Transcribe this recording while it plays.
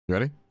You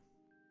ready?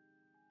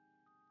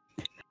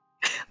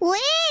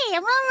 Wait,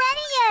 I'm not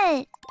ready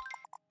yet.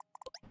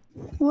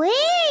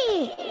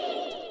 Wait.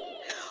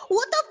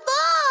 What the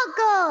fuck?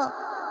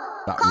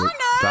 Connor!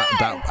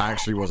 That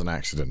actually was an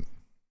accident.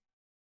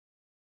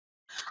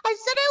 I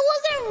said I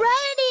wasn't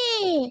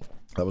ready.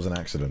 That was an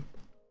accident.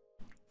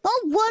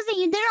 Oh, wasn't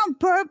you did it on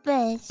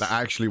purpose? That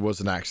actually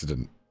was an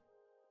accident.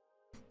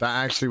 That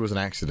actually was an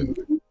accident.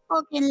 You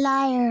fucking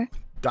liar.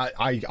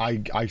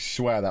 I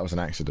swear that was an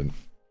accident.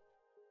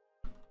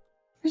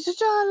 You're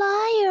such a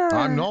liar.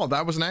 I'm not.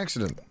 That was an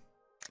accident.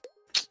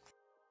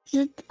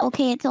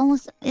 Okay, it's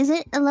almost... Is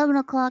it 11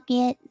 o'clock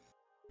yet?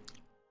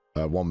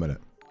 1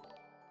 minute.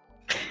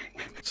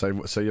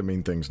 Say your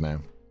mean things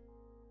now.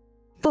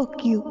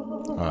 Fuck you.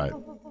 Alright.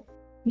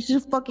 You're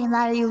such a fucking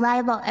liar. You lie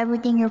about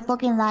everything. You're a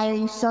fucking liar.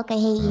 You suck. I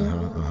hate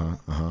you.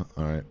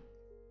 Alright.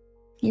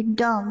 You're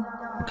dumb.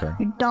 Okay.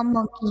 You're a dumb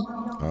monkey.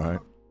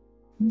 Alright.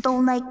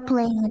 Don't like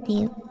playing with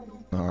you.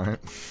 Alright.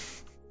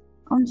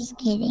 I'm just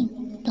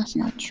kidding. That's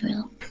not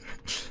true.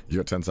 You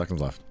got 10 seconds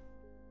left.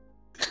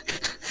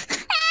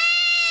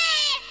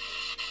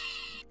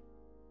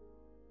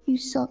 You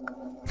suck.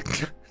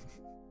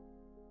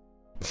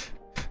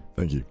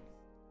 Thank you.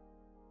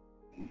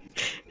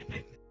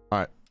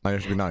 Alright, now you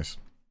have to be nice.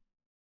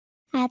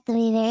 I have to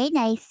be very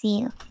nice to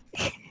you.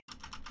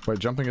 Wait,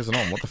 jumping isn't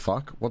on. What the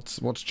fuck?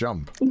 What's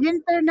jump? You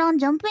didn't turn on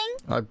jumping?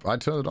 I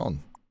turned it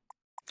on.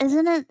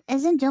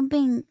 Isn't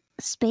jumping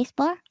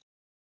spacebar?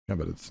 Yeah,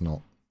 but it's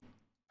not.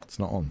 It's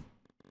not on.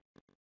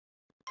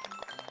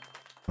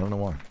 I don't know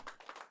why.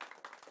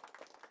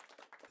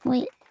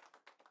 Wait.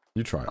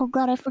 You try it. Oh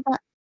god, I forgot.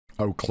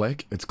 Oh,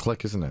 click? It's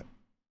click, isn't it?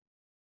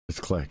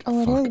 It's click.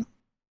 Oh, fuck. it is.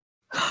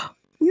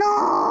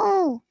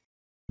 No!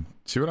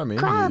 See what I mean?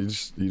 Crap. You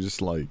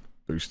just like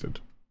boosted.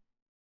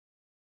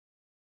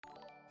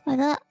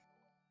 I'm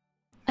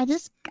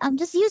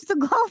just used to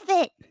golf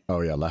it.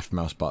 Oh yeah, left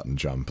mouse button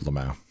jump,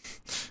 Lamau.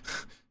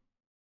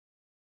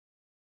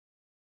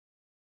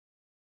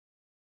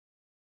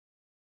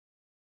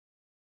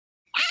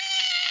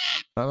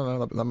 I don't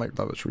know,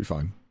 that should be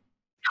fine.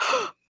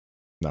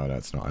 No,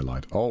 it's not, I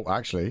lied. Oh,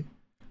 actually.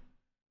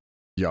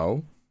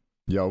 Yo,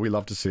 we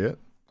love to see it.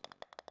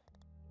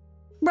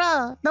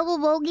 Bro, double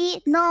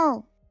bogey?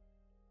 No.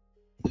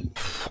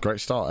 Great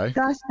start, eh?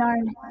 Gosh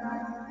darn it.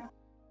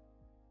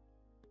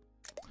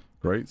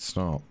 Great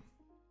start.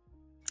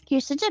 You're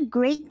such a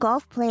great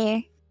golf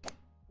player.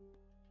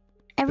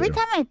 Every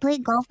time I play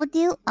golf with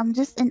you, I'm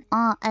just in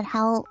awe at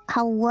how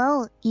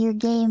well your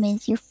game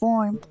is, your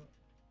form.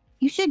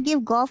 You should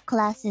give golf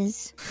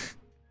classes.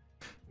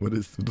 What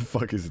the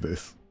fuck is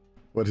this?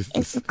 What is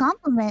this? It's a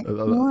compliment.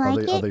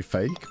 Are they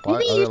fake?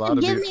 Maybe you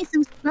should give me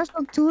some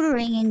special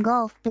tutoring in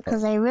golf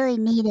because I really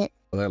need it.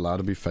 Are they allowed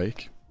to be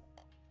fake?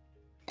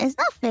 It's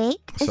not fake.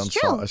 It's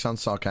true. It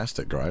sounds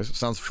sarcastic, guys. It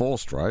sounds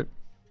forced, right?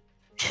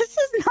 This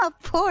is not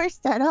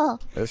forced at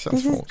all. It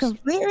sounds forced. Is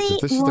completely.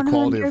 If this is the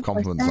quality of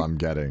compliments I'm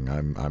getting,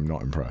 I'm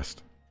not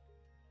impressed.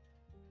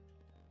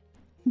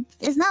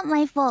 It's not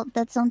my fault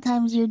that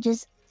sometimes you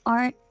just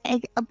aren't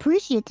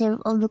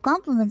appreciative of the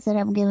compliments that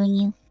I'm giving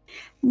you.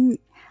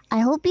 I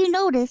hope you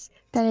notice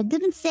that I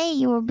didn't say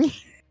you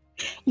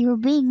were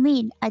being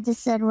mean. I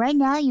just said right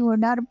now you were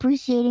not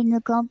appreciating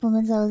the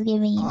compliments I was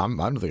giving you. I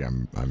don't think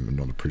I'm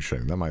not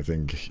appreciating them. I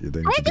think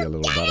they need to be a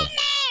little better.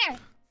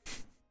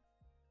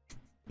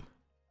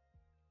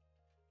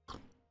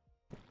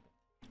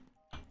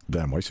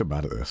 Damn, why are you so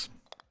bad at this?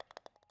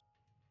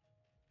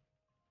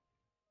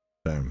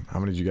 Damn, how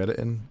many did you get it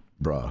in?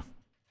 Bruh.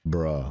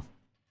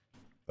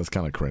 That's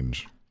kind of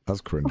cringe.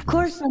 That's cringe. Of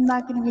course I'm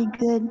not going to be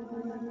good.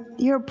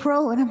 You're a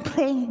pro and I'm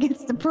playing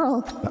against the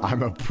pro.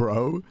 I'm a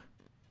pro?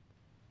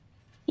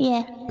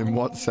 Yeah. In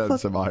what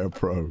sense am I a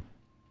pro?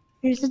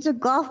 You're such a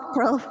golf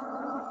pro.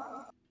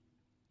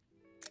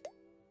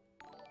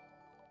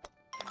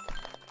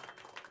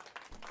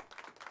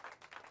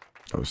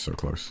 I was so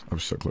close. I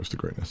was so close to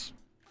greatness.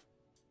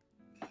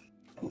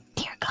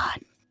 Dear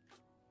God.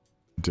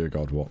 Dear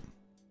God, what?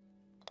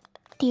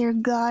 Dear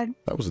God.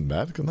 That wasn't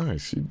bad.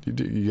 Nice. You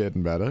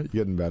getting better? You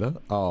getting better?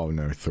 Oh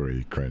no,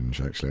 3. Cringe.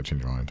 Actually, I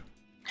changed my mind.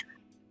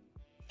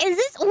 Is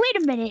this...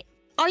 Wait a minute.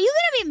 Are you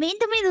gonna be mean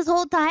to me this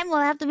whole time while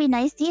I have to be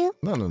nice to you?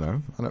 No. I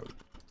know.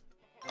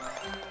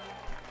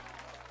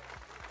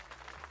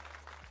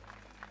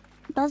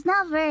 That's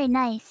not very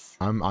nice.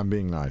 I'm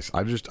being nice.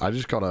 I just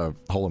got a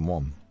hole in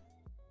one.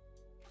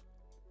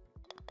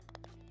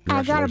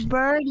 I got a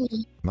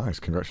birdie. Nice,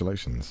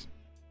 congratulations.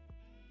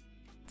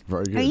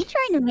 Very good. Are you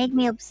trying to make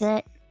me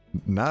upset?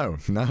 No.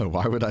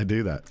 Why would I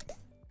do that?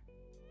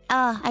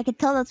 I could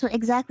tell that's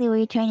exactly what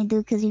you're trying to do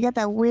because you got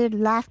that weird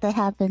laugh that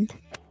happened.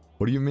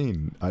 What do you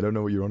mean? I don't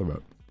know what you're on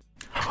about.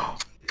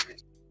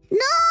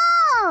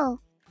 No!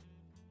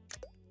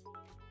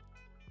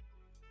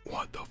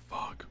 What the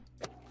fuck?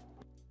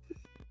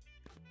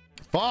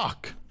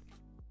 Fuck!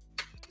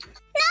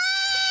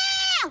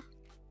 No!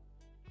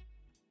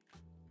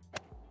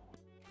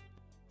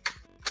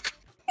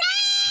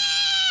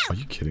 Are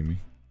you kidding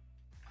me?